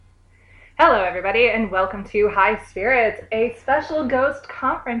Hello, everybody, and welcome to High Spirits, a special ghost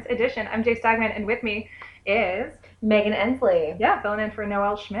conference edition. I'm Jay Stagman, and with me is Megan Ensley. filling in for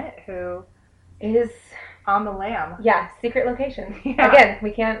Noelle Schmidt, who is on the lam. Secret location. Yeah. Again,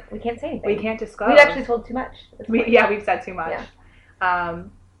 we can't say anything. We can't disclose. We've actually told too much. We've said too much. Yeah.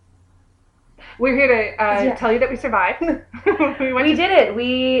 We're here to tell you that we survived. we did it.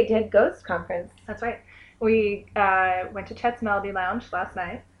 We did Ghost Conference. That's right. We went to Chet's Melody Lounge last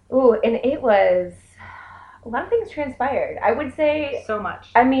night. Ooh, and it was a lot of things transpired. I would say so much.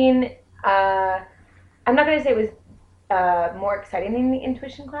 I mean, I'm not going to say it was more exciting than the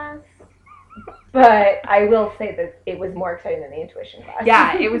intuition class, but I will say that it was more exciting than the intuition class.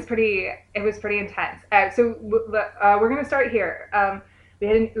 Yeah, it was pretty intense. So we're going to start here. We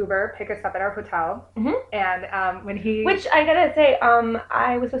had an Uber pick us up at our hotel, and when he... Which, I gotta say,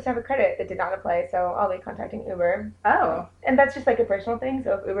 I was supposed to have a credit that did not apply, so I'll be contacting Uber. Oh. And that's just like a personal thing,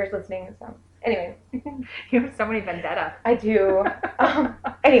 so if Uber's listening, so... Anyway. You have so many vendetta. I do.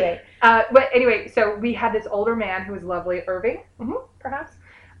 Anyway. But anyway, so we had this older man who was lovely, Irving, perhaps,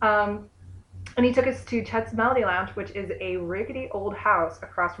 and he took us to Chet's Melody Lounge, which is a rickety old house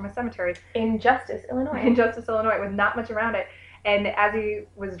across from a cemetery. In Justice, Illinois. With not much around it. And as he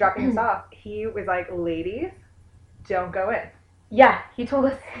was dropping us off, he was like, "Ladies, don't go in." Yeah, he told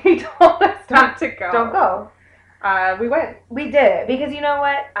us not to go. Don't go. We went. We did it because you know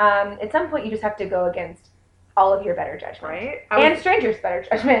what? At some point, you just have to go against all of your better judgment, right? And strangers' better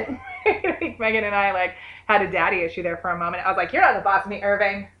judgment. Megan and I had a daddy issue there for a moment. I was like, "You're not the boss of me,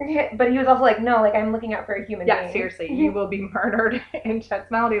 Irving." But he was also like, "No, I'm looking out for a human being." Yeah, seriously, you will be murdered in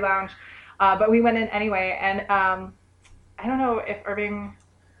Chet's Melody Lounge. But we went in anyway, and I don't know if Irving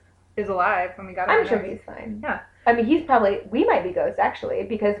is alive when we got him. I'm sure he's fine. Yeah. I mean, we might be ghosts, actually,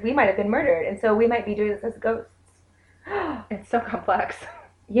 because we might have been murdered, and so we might be doing this as ghosts. It's so complex.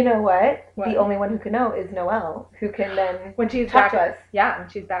 You know what? The only one who can know is Noelle, who can then when she's talk back, to us. Yeah, when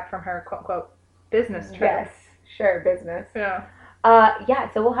she's back from her quote-unquote business trip. Yes, sure, business. Yeah.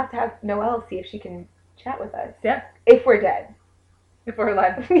 So we'll have to have Noelle see if she can chat with us. Yeah. If we're dead. If we're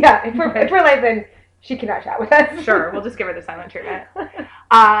alive. Yeah, if we're alive, then she cannot chat with us. Sure, we'll just give her the silent treatment.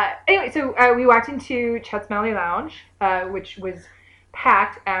 Anyway, so we walked into Chet's Melody Lounge, which was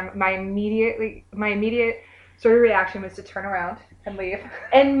packed. My immediate sort of reaction was to turn around and leave.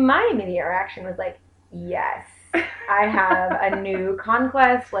 And my immediate reaction was like, yes, I have a new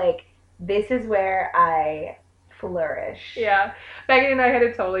conquest. This is where I flourish. Yeah. Megan and I had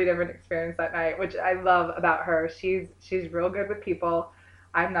a totally different experience that night, which I love about her. She's real good with people.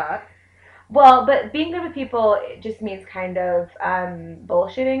 I'm not. Well, but being good with people, it just means kind of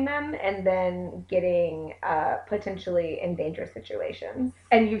bullshitting them and then getting potentially in dangerous situations.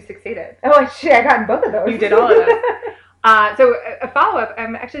 And you succeeded. Oh, shit, I got in both of those. You did all of those. So a follow-up,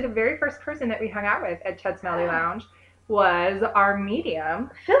 actually the very first person that we hung out with at Chet's Melody Lounge was our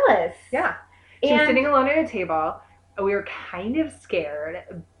medium. Phyllis. Yeah. She was sitting alone at a table. We were kind of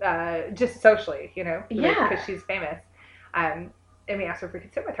scared, just socially, because she's famous. And we asked her if we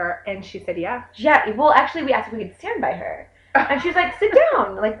could sit with her, and she said yeah. Yeah, well, actually, we asked if we could stand by her. And she was like, sit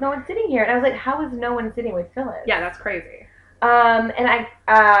down. No one's sitting here. And I was like, how is no one sitting with Phyllis? Yeah, that's crazy. And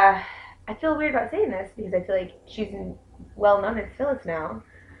I feel weird about saying this because I feel like she's well known as Phyllis now.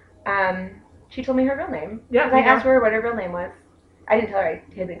 She told me her real name. Yeah. I asked her what her real name was. I didn't tell her I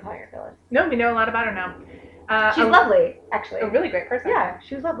had been calling her Phyllis. No, we know a lot about her now. She's lovely, actually. A really great person. Yeah,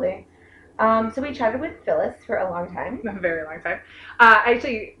 she was lovely. So we chatted with Phyllis for a long time. A very long time.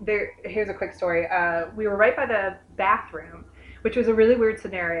 Here's a quick story. We were right by the bathroom, which was a really weird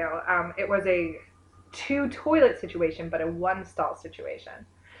scenario. It was a 2-toilet situation, but a 1-stall situation.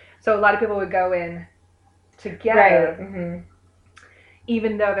 So a lot of people would go in together, right. Mm-hmm.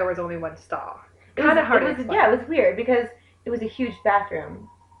 even though there was only 1 stall. Kind of hard to explain. Yeah, it was weird because it was a huge bathroom.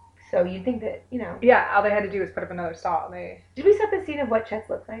 So you'd think that, Yeah, all they had to do was put up another stall. Did we set the scene of what Chet's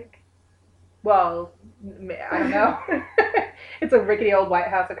look like? Well, I don't know. It's a rickety old White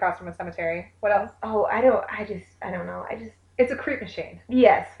House across from a cemetery. What else? Oh, I don't know. It's a creep machine.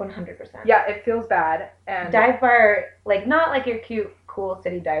 Yes, 100%. Yeah, it feels bad. And dive bar, not like your cute, cool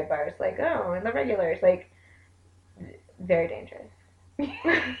city dive bars. And the regulars, very dangerous.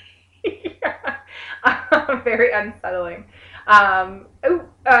 Yeah. Very unsettling.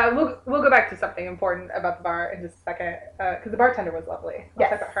 We'll go back to something important about the bar in just a second, because the bartender was lovely. I'll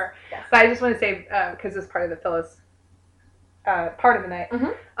talk about her. Yes. But I just want to say, because this is part of the Phyllis part of the night,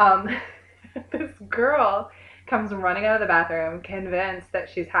 this girl comes running out of the bathroom, convinced that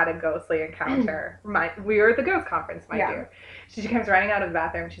she's had a ghostly encounter. We were at the ghost conference, mind you. She comes running out of the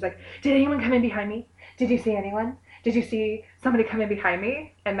bathroom. She's like, "Did anyone come in behind me? Did you see anyone? did you see somebody come in behind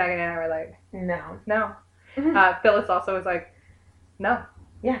me? And Megan and I were like, No. no. Mhm. Phyllis also was like, no.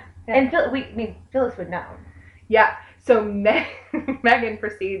 Yeah. Yeah. And Phyllis would know. Yeah. So Megan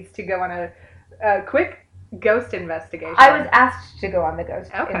proceeds to go on a quick ghost investigation. I was asked to go on the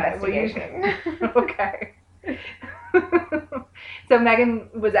ghost Okay, investigation. Okay. So Megan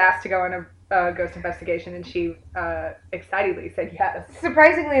was asked to go on a ghost investigation, and she excitedly said yes.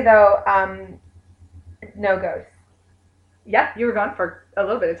 Surprisingly, though, no ghosts. Yeah, you were gone for a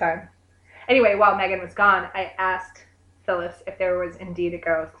little bit of time. Anyway, while Megan was gone, I asked Phyllis if there was indeed a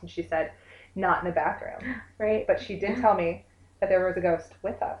ghost, and she said, not in the bathroom. Right. But she did tell me that there was a ghost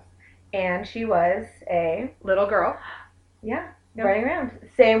with us. And she was a little girl. Yeah, Yep. running around.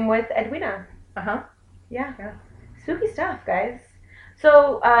 Same with Edwina. Uh-huh. Yeah. Yeah. Spooky stuff, guys.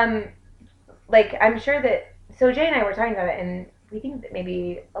 So, like, I'm sure that... So Jay and I were talking about it, and we think that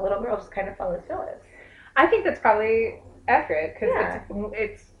maybe a little girl just kind of follows Phyllis. I think that's probably accurate, because Yeah.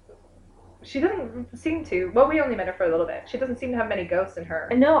 it's she doesn't seem to. Well, we only met her for a little bit. She doesn't seem to have many ghosts in her.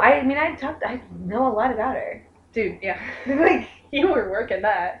 No, I mean, I know a lot about her. Dude, yeah. Like, You were working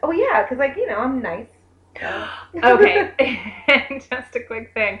that. oh yeah, because, like, you know, I'm nice. So. Okay. And just a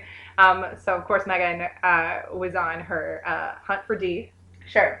quick thing. So, of course, Megan was on her hunt for D,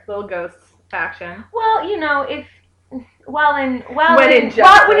 Sure. little ghosts action. Well, you know, if when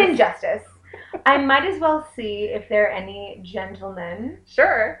injustice, I might as well see if there are any gentlemen.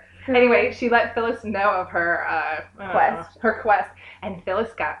 Sure. who- Anyway, she let Phyllis know of her Quest. Her quest, and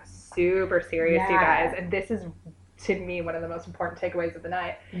Phyllis got super serious, you Yeah. guys. And this is, to me, one of the most important takeaways of the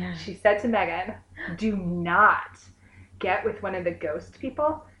night. Yeah. She said to Megan, "Do not get with one of the ghost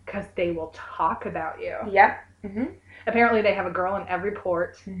people, because they will talk about you." Yep. Mm-hmm. Apparently, they have a girl in every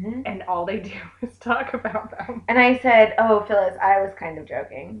port, Mm-hmm. and all they do is talk about them. And I said, "Oh, Phyllis, I was kind of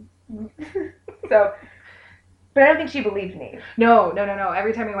joking." So, but I don't think she believed me. No.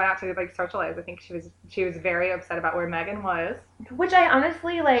 Every time we went out to like socialize, I think she was very upset about where Megan was. Which I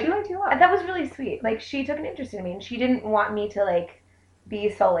honestly like. She liked you a lot. That was really sweet. Like, she took an interest in me, and she didn't want me to like be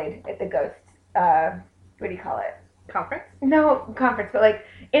sullied at the ghost. What do you call it? Conference? No conference, but like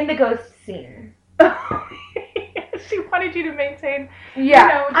in the ghost scene. She wanted you to maintain Yeah,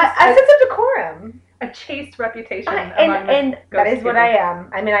 You know, just I sense of decorum. a chaste reputation And among the that ghost is what people. I am.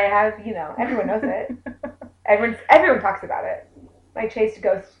 I mean, I have, you know, everyone knows it. Everyone talks about it. My chaste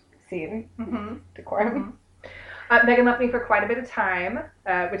ghost scene Mm-hmm. decorum. Megan left me for quite a bit of time,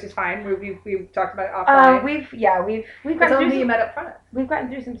 which is fine. We talked about it offline. We've It's gotten only through you some, met up front we've gotten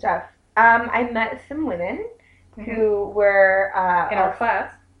through some stuff. I met some women who were in our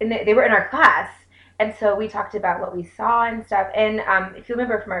class. they were in our class, and so we talked about what we saw and stuff. And if you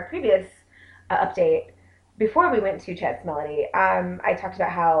remember from our previous update, before we went to Chet's Melody, I talked about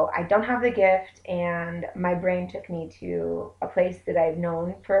how I don't have the gift, and my brain took me to a place that I've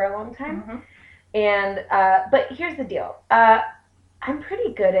known for a long time. Mm-hmm. And but here's the deal, I'm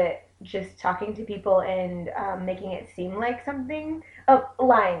pretty good at just talking to people and making it seem like something. Oh,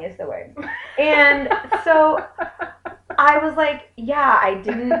 lying is the word. And so I was like, yeah, I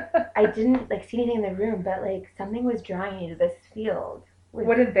didn't like see anything in the room, but like something was drawing me to this field.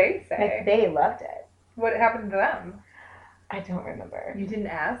 What did they say? Like, they loved it. What happened to them? I don't remember. You didn't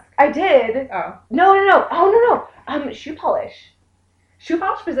ask? I did. Oh. No. Oh no. Shoe polish. Shoe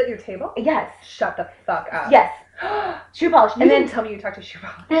polish was at your table? Yes. Shut the fuck up. Yes. Shoe polish. You And didn't then tell me you talked to shoe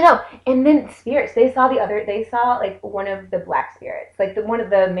polish. no. And then spirits. They saw like one of the black spirits, like one of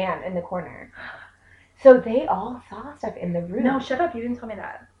the man in the corner. So they all saw stuff in the room. No, shut up. You didn't tell me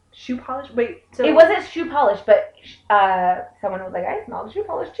that. Shoe polish? Wait. So It wasn't shoe polish, but someone was like, I smelled shoe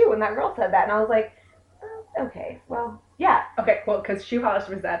polish too, when that girl said that, and I was like, oh, okay, well, yeah. Okay, well, because shoe polish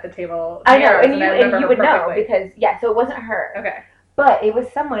was at the table. I know, near us, and I you remember her would know perfectly. because so it wasn't her, Okay. but it was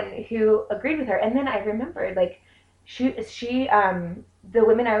someone who agreed with her, and then I remembered like she the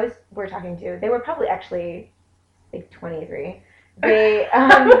women were talking to, they were probably actually like 23. They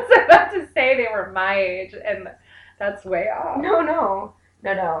I was about to say they were my age, and that's way off. no.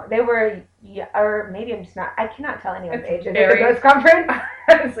 They were, or maybe I'm just not. I cannot tell anyone's It's age at very- the ghost conference.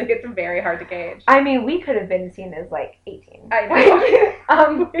 Honestly, it's very hard to gauge. I mean, we could have been seen as like 18. I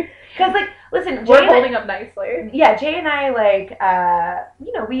know. Because like, listen, We're Jay and holding up nicely. Jay and I like,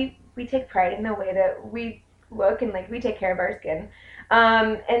 you know, we take pride in the way that we look, and like we take care of our skin,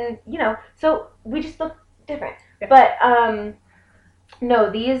 and you know, so we just look different. Yeah. But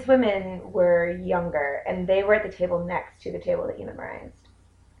no, these women were younger, and they were at the table next to the table that you memorized.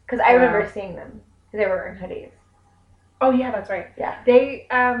 Because I remember seeing them. They were wearing hoodies. Oh yeah, that's right. Yeah. They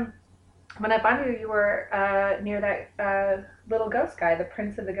when I found you, you were near that little ghost guy, the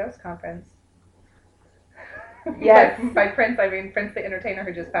Prince of the Ghost Conference. Yes. By Prince, I mean Prince the Entertainer,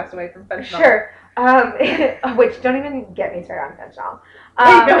 who just passed away from fentanyl. Sure. Which, don't even get me started on fentanyl.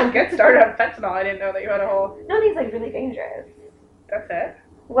 Wait, no, get started on fentanyl. I didn't know that you had a whole... No, he's like really dangerous. That's it?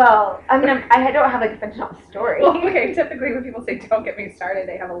 Well, I mean, I don't have like a fentanyl story. Well, okay, typically when people say don't get me started,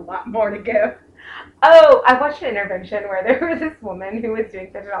 they have a lot more to give. Oh, I watched an intervention where there was this woman who was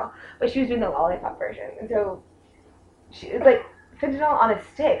doing fentanyl, but she was doing the lollipop version. And so she was like fentanyl on a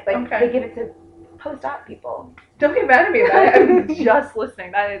stick. Like they give it to post-op people. Don't get mad at me about it. I'm just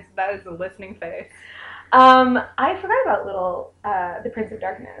listening. That is a listening face. I forgot about little the Prince of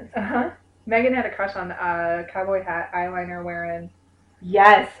Darkness. Megan had a crush on cowboy hat, eyeliner wearing.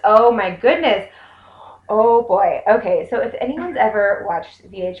 Yes. Oh my goodness. Oh boy. Okay, so if anyone's ever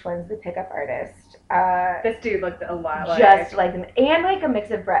watched VH1's The Pickup Artist, this dude looked a lot like just like them, and like a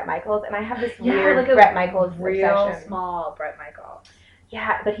mix of Bret Michaels, and I have this weird like Bret Michaels real obsession. Small Bret Michaels.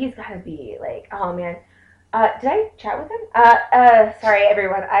 Yeah, but he's gotta be like, oh man. Did I chat with him? Sorry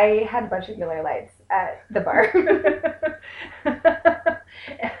everyone, I had a bunch of Miller Lights at the bar.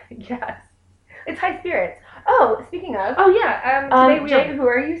 Yes. It's high spirits. Oh, speaking of. Oh yeah. Today Jay, who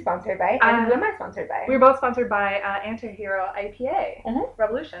are you sponsored by? And who am I sponsored by? We're both sponsored by Antihero IPA.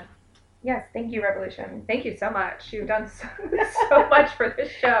 Revolution. Yes, thank you, Revolution. Thank you so much. You've done so much for this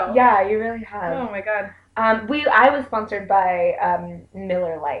show. Yeah, you really have. Oh my god. I was sponsored by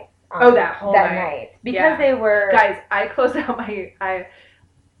Miller Lite. That whole night because they were guys. I closed out my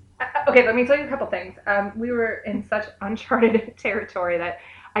okay, let me tell you a couple things. We were in such uncharted territory that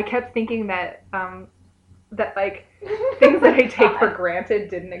I kept thinking that that like things that I take for granted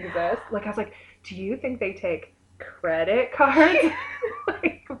didn't exist. Like I was like, do you think they take credit cards?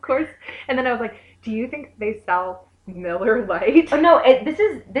 Like, of course. And then I was like, do you think they sell Miller Lite? Oh no,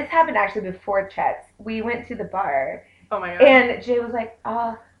 this happened actually before Chet's. We went to the bar. Oh my god. And Jay was like,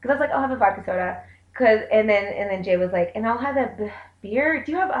 because I was like, I'll have a vodka soda. And then Jay was like, and I'll have a beer.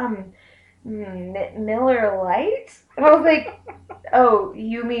 Do you have Miller Lite? And I was like, oh,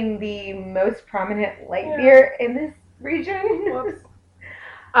 you mean the most prominent light beer in this region? Whoops.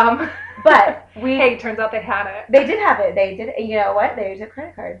 But hey, turns out they had it. They did have it. They did. You know what? They took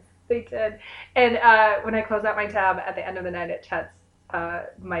credit cards. They did. And when I closed out my tab at the end of the night at Chet's,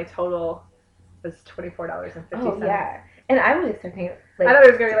 my total was $24.50. Oh yeah. And I was expecting I thought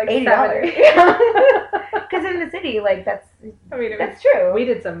it was gonna be like $80. Because in the city, like that's true. We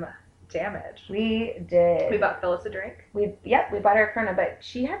did some damage. We did. We bought Phyllis a drink. We bought her a Corona, but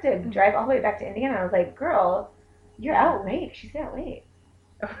she had to drive all the way back to Indiana. I was like, girl, you're out late. She's out late.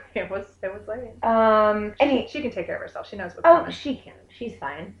 It was late. She can take care of herself. She knows what's coming. Oh, she can. She's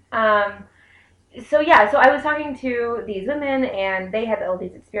fine. So I was talking to these women, and they had all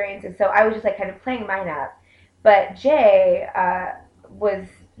these experiences. So I was just like kind of playing mine up. But Jay was,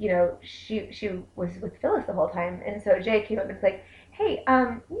 she was with Phyllis the whole time, and so Jay came up and was like, "Hey,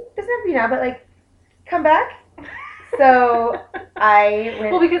 doesn't have to be now, but like, come back." So I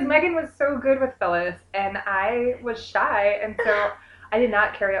went. Well, because Megan was so good with Phyllis, and I was shy, and so I did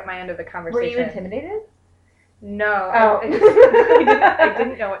not carry out my end of the conversation. Were you intimidated? No. Oh. I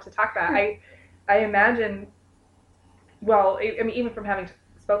didn't know what to talk about. I imagine. Well, I mean, even from having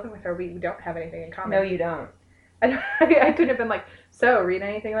spoken with her, we don't have anything in common. No, you don't. I couldn't have been like, so, read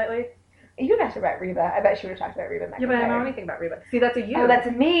anything lately? You could ask her about Reba. I bet she would have talked about Reba McEntire. Yeah, but I don't know anything about Reba. See, that's a you. Oh, that's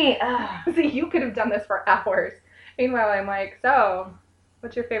a me. Oh. See, you could have done this for hours. Meanwhile, I'm like, so,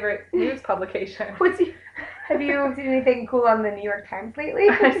 what's your favorite news publication? Have you seen anything cool on the New York Times lately?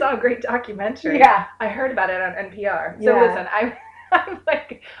 I saw a great documentary. Yeah. I heard about it on NPR. So listen, I'm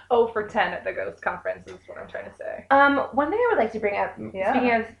like 0 for 10 at the Ghost Conference is what I'm trying to say. One thing I would like to bring up,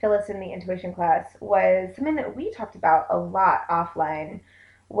 speaking of Phyllis in the intuition class, was something that we talked about a lot offline.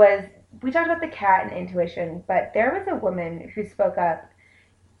 We talked about the cat and intuition, but there was a woman who spoke up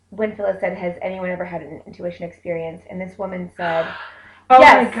when Phyllis said, "Has anyone ever had an intuition experience?" And this woman said,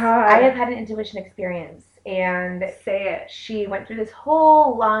 "Yes, my God. I have had an intuition experience." And say it. She went through this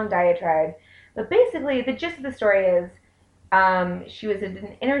whole long diatribe, but basically the gist of the story is she was at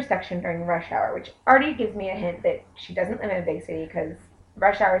an intersection during rush hour, which already gives me a hint that she doesn't live in a big city because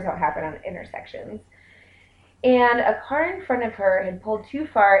rush hours don't happen on intersections. And a car in front of her had pulled too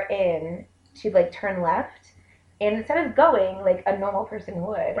far in to like turn left, and instead of going like a normal person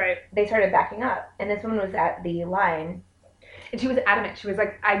would, they started backing up. And this woman was at the line. And she was adamant. She was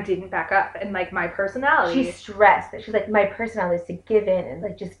like, I didn't back up. And like my personality. She stressed that she's like, my personality is to give in and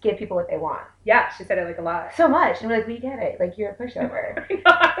like just give people what they want. Yeah, she said it like a lot. So much. And we're like, we get it. Like, you're a pushover.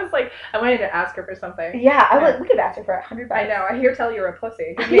 I was like, I wanted to ask her for something. Yeah, I was like, we could ask her for $100. I know. I hear tell you're a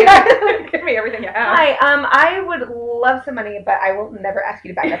pussy. Give me everything you have. Hi, I would love some money, but I will never ask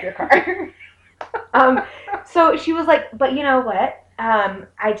you to back up your car. So she was like, but you know what?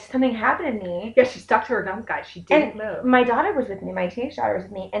 Something happened to me. Yeah, she stuck to her guns, guys. She didn't move. My daughter was with me. My teenage daughter was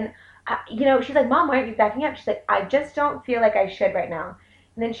with me, and she's like, Mom, why aren't you backing up? She's like, I just don't feel like I should right now.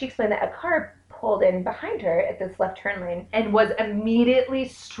 And then she explained that a car pulled in behind her at this left turn lane and was immediately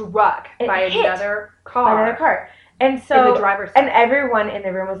struck by another car. And so in the driver's side. And everyone in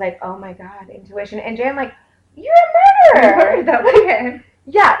the room was like, oh my God, intuition. And Jay, I'm like, you're a murderer. You murdered that woman.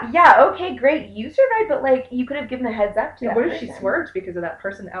 Yeah, okay, great. You survived, but like you could have given a heads up to that what if person. she swerved because of that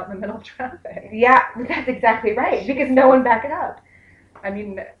person out in the middle of traffic? Yeah, that's exactly right. Because no one backed it up.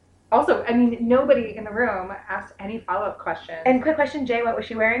 Nobody in the room asked any follow-up questions. And quick question, Jay, what was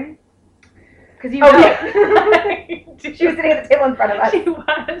she wearing? Because Yeah. She was sitting at the table in front of us. She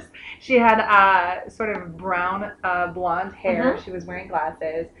was. She had sort of brown blonde hair. Mm-hmm. She was wearing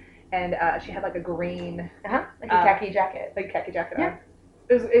glasses, and she had like a green, like a khaki jacket. Like khaki jacket Yeah. on.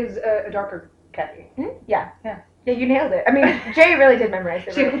 It was a darker khaki. Mm-hmm. Yeah. Yeah. Yeah, you nailed it. I mean, Jay really did memorize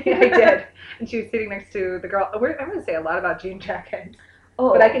it. I did. And she was sitting next to the girl. I'm going to say a lot about jean jackets,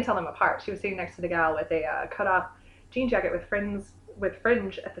 but I can tell them apart. She was sitting next to the gal with a cut-off jean jacket with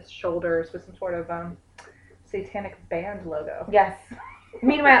fringe at the shoulders with some sort of satanic band logo. Yes.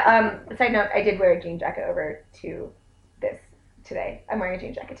 Meanwhile, side note, I did wear a jean jacket over to this today. I'm wearing a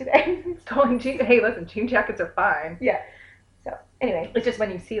jean jacket today. Hey, listen, jean jackets are fine. Yeah. So, anyway. It's just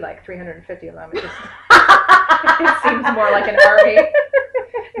when you see like 350 of them, it just it seems more like an army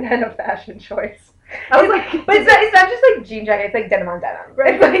than a fashion choice. I was like, but it's not just like jean jacket, it's like denim on denim.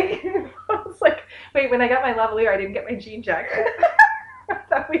 Right? Like, I was like, wait, when I got my lavalier, I didn't get my jean jacket.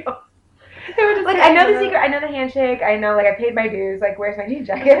 They were just like, I know the secret, I know the handshake, I know, like, I paid my dues, like, where's my jean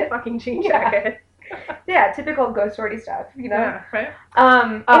jacket? Fucking jean jacket. Yeah, typical ghost story stuff, you know? Yeah, right?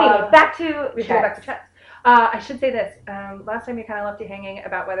 Anyway, back to we should go back to checks. I should say this. Last time you kind of left you hanging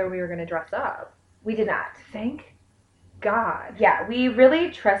about whether we were going to dress up. We did not. Thank God. Yeah, we really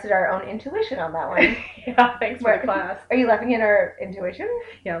trusted our own intuition on that one. Yeah, thanks for the class. Are you laughing at our intuition?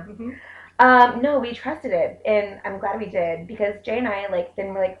 Yeah. Mm-hmm. No, we trusted it, and I'm glad we did, because Jay and I, like,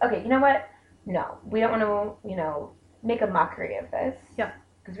 then we're like, okay, you know what? No, we don't want to, make a mockery of this. Yeah.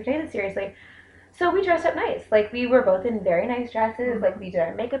 Because we're taking it seriously. So we dressed up nice. Like, we were both in very nice dresses. Mm-hmm. Like, we did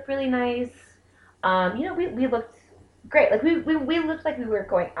our makeup really nice. We looked great. Like, we looked like we were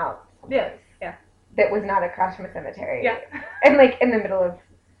going out. Yeah. Yeah. That was not across from a cemetery. Yeah. And, like, in the middle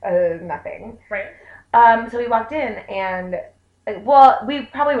of nothing. Right. So we walked in, and, we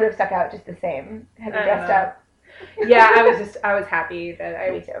probably would have stuck out just the same had we dressed up. Yeah, I was happy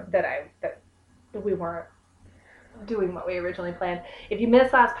that Me too. that we weren't doing what we originally planned. If you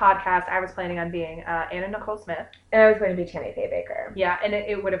missed last podcast, I was planning on being Anna Nicole Smith. And I was going to be Tammy Faye Baker. Yeah, and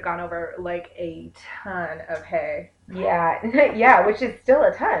it would have gone over like a ton of hay. Yeah, which is still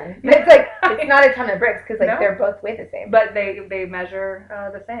a ton. It's like, it's not a ton of bricks, because, like, No. they're both weigh the same. But they measure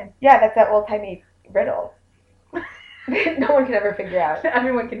the same. Yeah, that's that old-timey riddle. No one can ever figure out.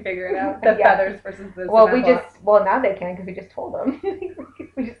 Everyone can figure it out. The Yeah. feathers versus the now they can, because we just told them.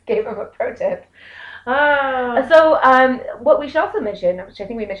 We just gave them a pro tip. Oh. So, what we should also mention, which I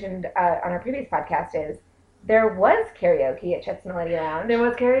think we mentioned on our previous podcast, is there was karaoke at Chet's Melody Lounge. There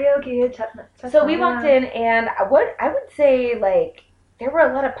was karaoke at Chet's So we walked in, and what I would say, like, there were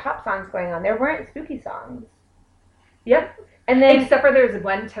a lot of pop songs going on. There weren't spooky songs. Yep. And then, except for there was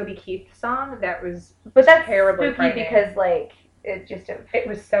one Toby Keith song that was but that's terribly spooky frightening. because, like, it just it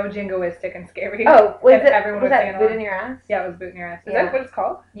was so jingoistic and scary. Oh, everyone was was that singing Boot along. in Your Ass? Yeah, it was Boot in Your Ass. Is Yeah. that what it's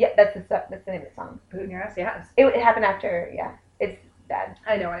called? Yeah, that's the name of the song. Boot in Your Ass, yes. It happened after, yeah. It's bad.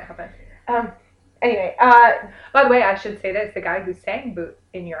 I know when it happened. Anyway, by the way, I should say this: the guy who sang "Boot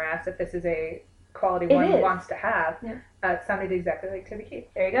in Your Ass," if this is a quality It one is. wants to have, Yeah. sounded exactly like Toby Keith.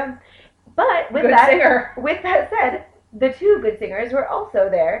 there you go. But Good singer. With that said, the two good singers were also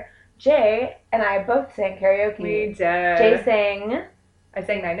there. Jay and I both sang karaoke. We did. Jay sang, I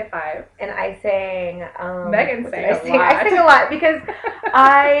sang 9 to 5. and I sang. Megan what sang did I a sing? lot. I sang a lot because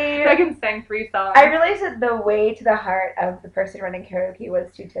Megan sang 3 songs. I realized that the way to the heart of the person running karaoke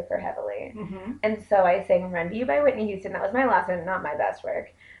was to tip her heavily. Mm-hmm. And so I sang Run to You by Whitney Houston. That was my last one, not my best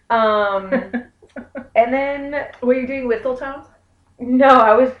work. And then, Were you doing whistle tones? no,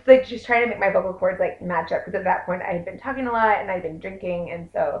 I was like just trying to make my vocal cords like match up, because at that point I had been talking a lot and I'd been drinking, and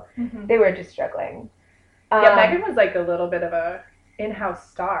so they were just struggling. Yeah, Megan was like a little bit of a in-house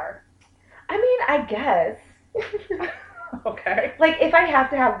star. I mean, I guess. Okay. Like, if I have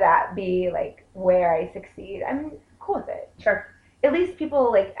to have that be like where I succeed, I'm cool with it. Sure. At least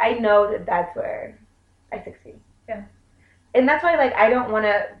people, like, I know that that's where I succeed. Yeah. And that's why, like, I don't want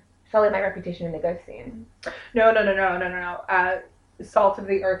to sully my reputation in the ghost scene. No. Salt of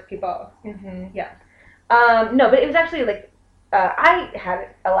the earth people. Mm-hmm. Yeah. No, but it was actually like I had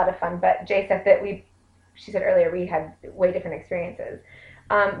a lot of fun, but Jay said that she said earlier we had way different experiences,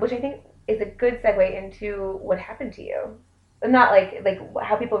 which I think is a good segue into what happened to you. Not like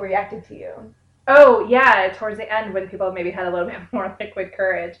how people reacted to you. Oh yeah, towards the end when people maybe had a little bit more liquid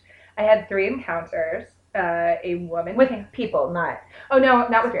courage, I had 3 encounters. A woman With people, not oh no,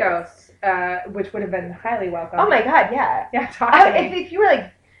 not with spirits. ghosts, which would have been highly welcome. Oh my god, yeah. Yeah, talk to me. If you were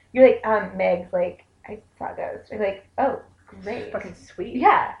like, you're like, Meg's like, I saw ghosts. You're like, oh, great. Fucking sweet.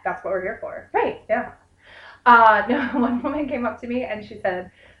 Yeah. That's what we're here for. Right. Yeah. No, one woman came up to me and she said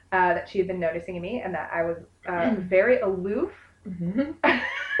that she had been noticing me and that I was very aloof. Mm-hmm.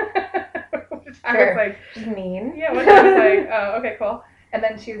 Which I was like, just mean. Yeah, which I was like, oh, okay, cool. And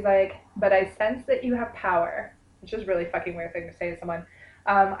then she was like, but I sense that you have power, which is a really fucking weird thing to say to someone.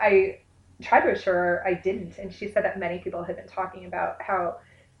 I tried to assure her I didn't, and she said that many people had been talking about how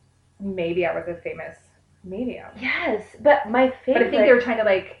maybe I was a famous medium. Yes, but my favorite. But I think they were trying to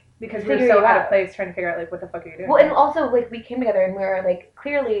like, because we were so out of place, trying to figure out like what the fuck are you doing. Well, and also like we came together and we were like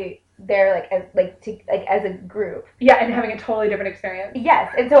clearly there as a group. Yeah, and having a totally different experience.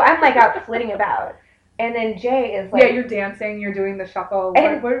 Yes, and so I'm like out flitting about. And then Jay is like... Yeah, you're dancing, you're doing the shuffle.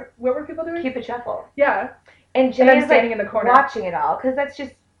 And what were people doing? Cupid shuffle. Yeah. And Jay is standing like in the corner watching it all, because that's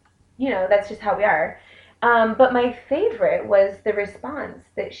just, that's just how we are. But my favorite was the response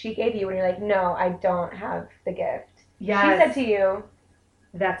that she gave you when you're like, no, I don't have the gift. Yes. She said to you...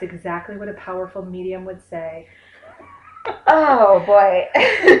 That's exactly what a powerful medium would say. Oh, boy.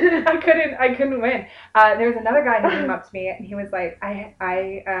 I couldn't win. There was another guy who came up to me, and he was like,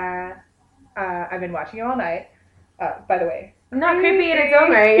 I've been watching you all night. By the way. Not creepy in its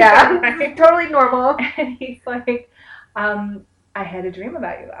own way, yeah. Totally normal. And he's like, I had a dream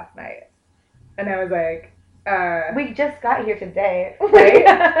about you last night. And I was like, we just got here today. Right?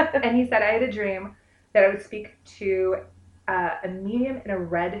 And he said, I had a dream that I would speak to a medium in a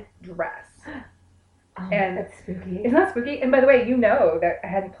red dress. Oh, and that's spooky. Isn't that spooky? And by the way, you know that I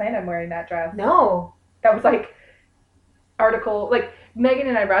hadn't planned on wearing that dress. No. That was like Megan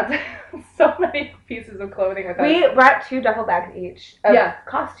and I brought so many pieces of clothing with us. We brought 2 duffel bags each of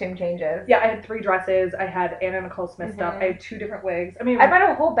costume changes. Yeah, I had 3 dresses. I had Anna Nicole Smith stuff. I had 2 different wigs. I mean, I brought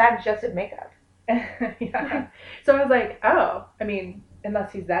a whole bag just of makeup. Yeah. So I was like, oh, I mean,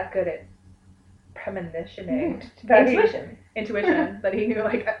 unless he's that good at premonitioning. Intuition. That he knew,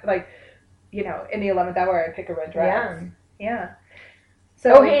 like, in the 11th hour, I'd pick a red dress. Yeah.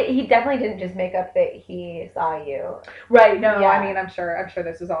 So he definitely didn't just make up that he saw you. Right, no, yeah. I mean, I'm sure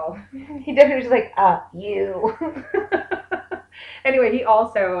this is all. He definitely was like, you. Anyway, he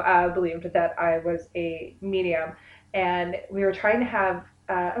also believed that I was a medium, and we were trying to have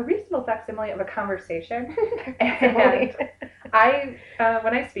a reasonable facsimile of a conversation. And I,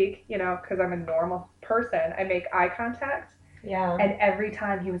 when I speak, because I'm a normal person, I make eye contact. Yeah. And every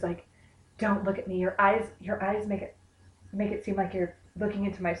time he was like, don't look at me. Your eyes make it seem like you're looking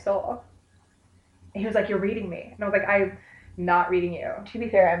into my soul. And he was like, you're reading me. And I was like, I'm not reading you. To be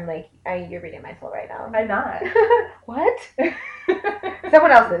fair, I'm like, you're reading my soul right now. I'm not. What?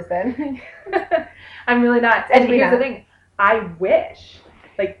 Someone else is then. I'm really not. And here's the thing. I wish.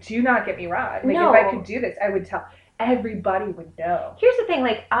 Like, do not get me wrong. Like, if I could do this, I would tell everybody would know. Here's the thing.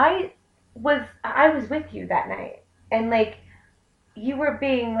 Like, I was with you that night. And, like, you were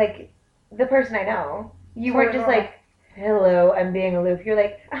being, like, the person I know. You weren't just like, hello, I'm being aloof. You're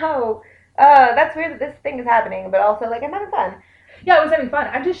like, oh, that's weird that this thing is happening, but also, like, I'm having fun. Yeah, I was having fun.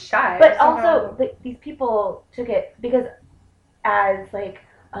 I'm just shy. But also, these people took it as, like,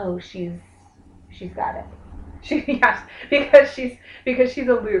 oh, she's got it. Because she's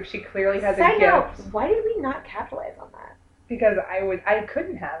aloof. She clearly has a gift. Note, why did we not capitalize on that? Because I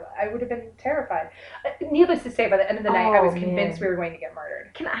couldn't have. I would have been terrified. Needless to say, by the end of the night, I was convinced we were going to get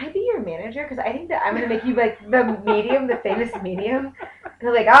murdered. Can I be your manager? Because I think that I'm going to make you, like, the medium, the famous medium.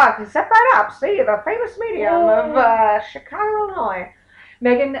 They're like, step right up. See, the famous medium of Chicago, Illinois.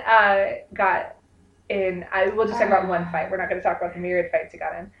 Megan got in. We'll just talk about one fight. We're not going to talk about the myriad fights he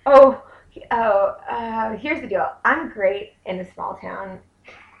got in. Here's the deal. I'm great in a small town.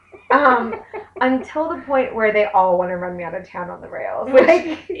 Until the point where they all want to run me out of town on the rails.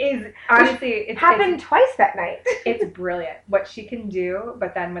 Which is, honestly, it happened twice that night. It's brilliant what she can do,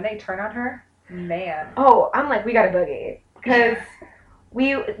 but then when they turn on her, man. Oh, I'm like, we got a boogie. Because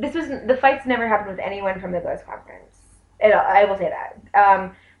the fights never happened with anyone from the Ghost Conference. I will say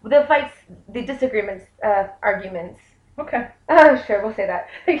that. The fights, the disagreements, arguments. Okay. Oh, sure, we'll say that.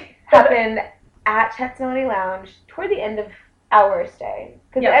 Happened at Chet's Melody Lounge toward the end of our stay.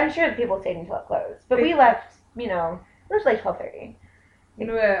 Because I'm sure the people stayed until it closed. But we left, it was like 12:30.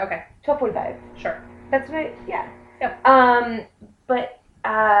 Okay. 12:45. Sure. That's what. Yeah. Yeah. But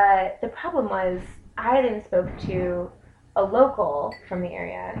the problem was I then spoke to a local from the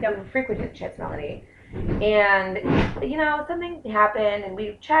area who frequented Chet's Melody. And, something happened, and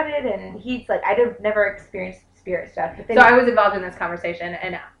we chatted, and he's like, I'd never experienced spirit stuff. But then so I was involved in this conversation,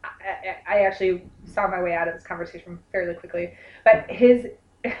 and I actually saw my way out of this conversation fairly quickly. But his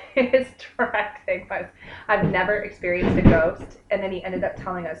direct thing was, I've never experienced a ghost, and then he ended up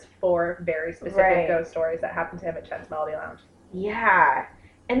telling us 4 very specific ghost stories that happened to him at Chet's Melody Lounge. Yeah.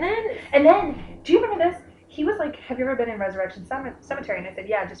 And then, do you remember this? He was like, have you ever been in Resurrection Cemetery? And I said,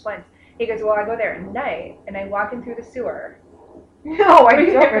 yeah, just once. He goes, well, I go there at night, and I walk in through the sewer. No, I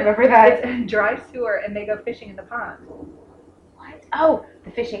don't remember that. It's a dry sewer, and they go fishing in the pond. What? Oh,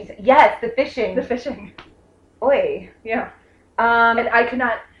 the fishing. Yes, the fishing. The fishing. Oi. Yeah. And I could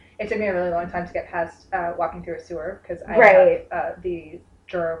not, it took me a really long time to get past walking through a sewer, because I have the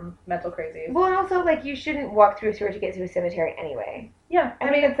germ mental crazies. Well, and also, like, you shouldn't walk through a sewer to get to a cemetery anyway. Yeah. I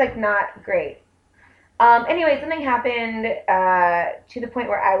mean, it's, like, not great. Anyway, something happened to the point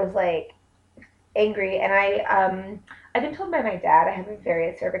where I was, like, angry, and I've been told by my dad I have a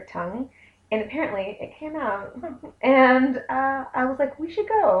very acerbic tongue, and apparently it came out, and I was like, we should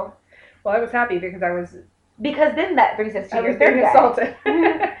go. Well, I was happy because then that brings us to your third guy. Assaulted.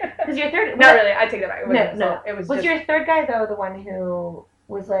 Because your third... Not really, I take that back. It was just... your third guy, though, the one who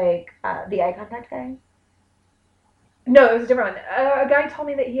was, like, the eye contact guy? No, it was a different one. A guy told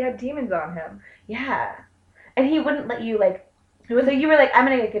me that he had demons on him. Yeah. And he wouldn't let you, like... So you were like, I'm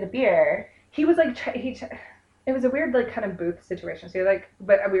going to get a beer. He was like... it was a weird, like, kind of booth situation. So, like...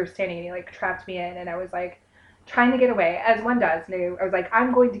 But we were standing, and he, like, trapped me in, and I was, like, trying to get away, as one does. And I was like,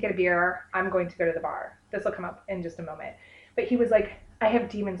 I'm going to get a beer. I'm going to go to the bar. This will come up in just a moment. But he was like, I have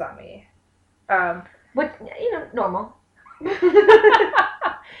demons on me. What, normal.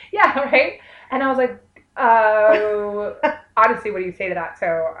 Yeah, right? And I was like, honestly, what do you say to that?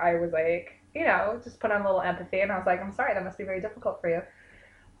 So I was like, just put on a little empathy, and I was like, I'm sorry, that must be very difficult for you.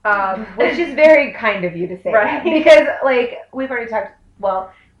 Which is very kind of you to say, right? Because, like, we've already talked,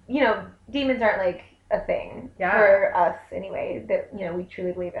 well, demons aren't, like, a thing for us anyway that, we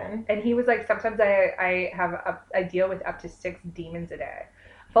truly believe in. And he was like, sometimes I deal with up to 6 demons a day.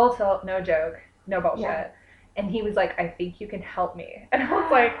 Full tilt, no joke, no bullshit. Yeah. And he was like, I think you can help me. And I was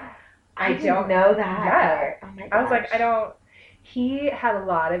like, I don't know that. Yeah. Oh my gosh. I was like, I don't. He had a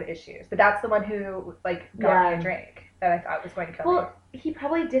lot of issues, but that's the one who, like, got me a drink that I thought was going to kill me. Well, he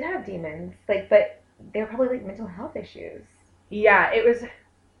probably did have demons, like, but they were probably, like, mental health issues. Yeah, it was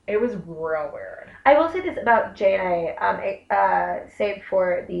real weird. I will say this about Jay and I, save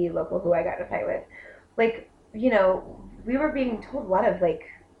for the local who I got in a fight with. Like, we were being told a lot of, like,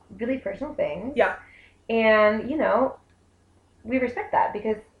 really personal things. Yeah. And, we respect that,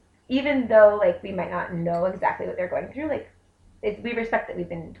 because even though, like, we might not know exactly what they're going through, like, we respect that we've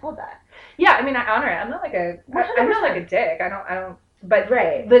been told that. Yeah, I mean, I honor it. I'm not like a dick. I don't, but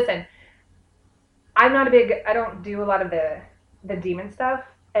listen, I don't do a lot of the demon stuff.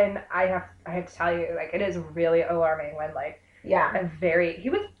 And I have to tell you, like, it is really alarming when, like, he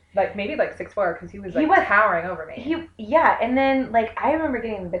was, like, maybe, like, 6'4", because he was towering over me. And then, like, I remember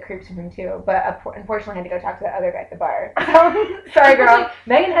getting the creeps from him, too, but unfortunately I had to go talk to that other guy at the bar. So, sorry, girl.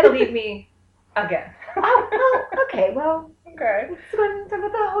 Megan had to leave me again. Okay, well, okay. Let's go and talk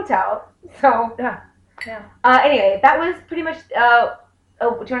about the hotel. So, yeah. Anyway, that was pretty much, do you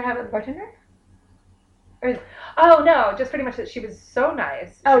want to have a bartender? Oh, no, just pretty much that she was so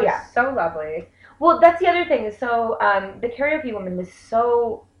nice. She was so lovely. Well, that's the other thing. So, the karaoke woman was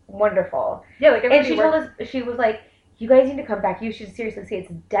so wonderful. Yeah, like, and she told us, she was like, you guys need to come back. You should seriously see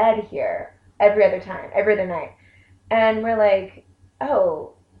it's dead here every other night. And we're like,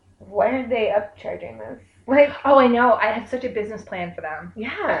 oh, why aren't they upcharging this? Like, oh, I know. I had such a business plan for them.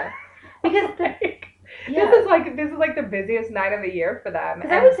 Yeah. Because this is like the busiest night of the year for them.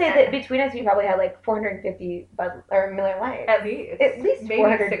 Because I would say that between us, we probably had like 450 Miller Lights. At least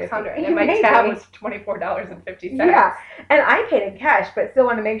maybe 600. And my tab was $24.50. Yeah, and I paid in cash, but still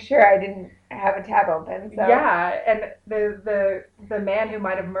want to make sure I didn't have a tab open. So. Yeah, and the man who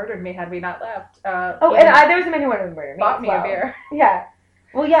might have murdered me had we not left. There was a man who wanted to murder me. Bought me a beer. Yeah.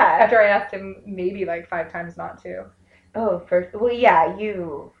 Well, yeah. After I asked him maybe like 5 times not to. Oh,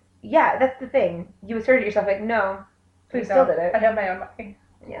 yeah, that's the thing. You asserted yourself like, no, you still did it. I have my own money.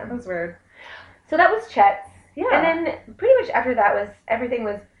 Yeah. That was weird. So that was Chet's. Yeah. And then pretty much after that everything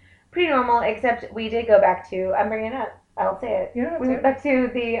was pretty normal, except we did go back to, I'm bringing it up, I'll say it. Yeah, we went back to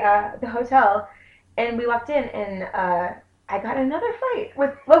the hotel, and we walked in, and I got another fight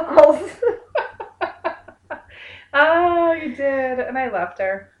with locals. Oh, you did, and I left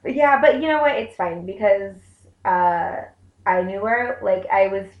her. Yeah, but you know what? It's fine because I knew where, like, I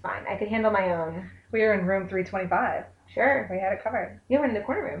was fine. I could handle my own. We were in room 325. Sure. We had it covered. You were in the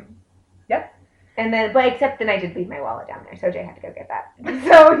corner room. Yep. And then, but except then I did leave my wallet down there, so Jay had to go get that.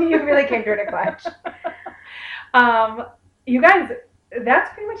 So you really came through in a clutch. You guys,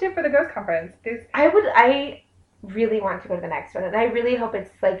 that's pretty much it for the Ghost Conference. I really want to go to the next one, and I really hope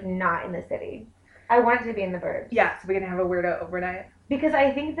it's like not in the city. I want it to be in the burbs. Yeah, so we're gonna have a weirdo overnight. Because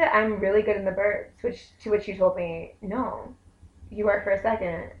I think that I'm really good in the burbs, to which you told me, no, you are for a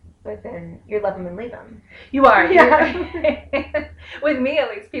second, but then you love them and leave them. You are. Yeah. With me, at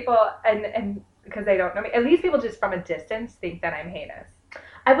least, people, and because they don't know me, at least people just from a distance think that I'm heinous.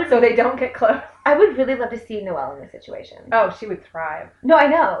 So they don't get close. I would really love to see Noelle in this situation. Oh, she would thrive. No, I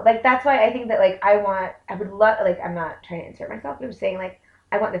know. Like, that's why I think that, like, I would love, like, I'm not trying to insert myself, but I'm saying, like,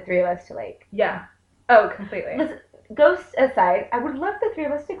 I want the three of us to, like. Yeah. Oh, completely. Listen, ghosts aside, I would love the three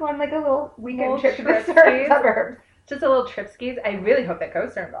of us to go on, like, a little weekend trip to the trip-skis. suburbs. Just a little trip skis. I really hope that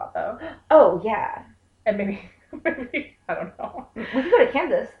ghosts are involved, though. Oh, yeah. And maybe, I don't know. We could go to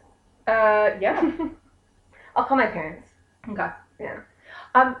Kansas. Yeah. I'll call my parents. Okay. Yeah.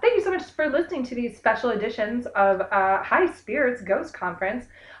 Thank you so much for listening to these special editions of High Spirits Ghost Conference.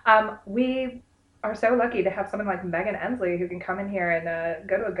 We are so lucky to have someone like Megan Ensley who can come in here and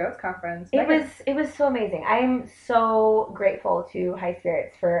go to a ghost conference. It was so amazing. I am so grateful to High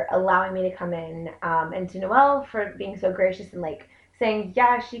Spirits for allowing me to come in, and to Noelle for being so gracious and like saying,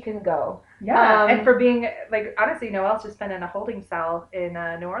 yeah, she can go. Yeah, and for being like, honestly, Noelle's just been in a holding cell in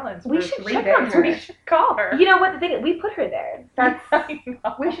New Orleans for we should 3 check days. on her. We should call her. You know what? The thing is, we put her there. That's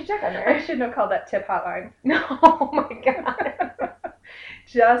we should check on her. I shouldn't have called that tip hotline. No, oh my god.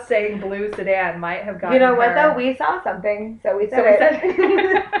 Just saying blue sedan might have gotten. You know what her. though? We saw something, so we said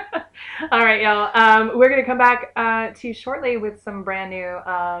it. All right, y'all. We're gonna come back to you shortly with some brand new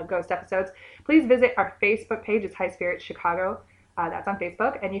ghost episodes. Please visit our Facebook page. It's High Spirits Chicago. That's on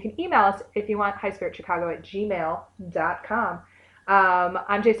Facebook, and you can email us if you want. highspiritchicago@gmail.com.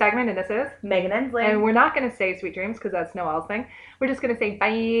 I'm Jay Sagman, and this is Megan Ensley. And we're not going to say sweet dreams because that's Noelle's thing. We're just going to say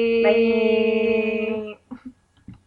bye. Bye.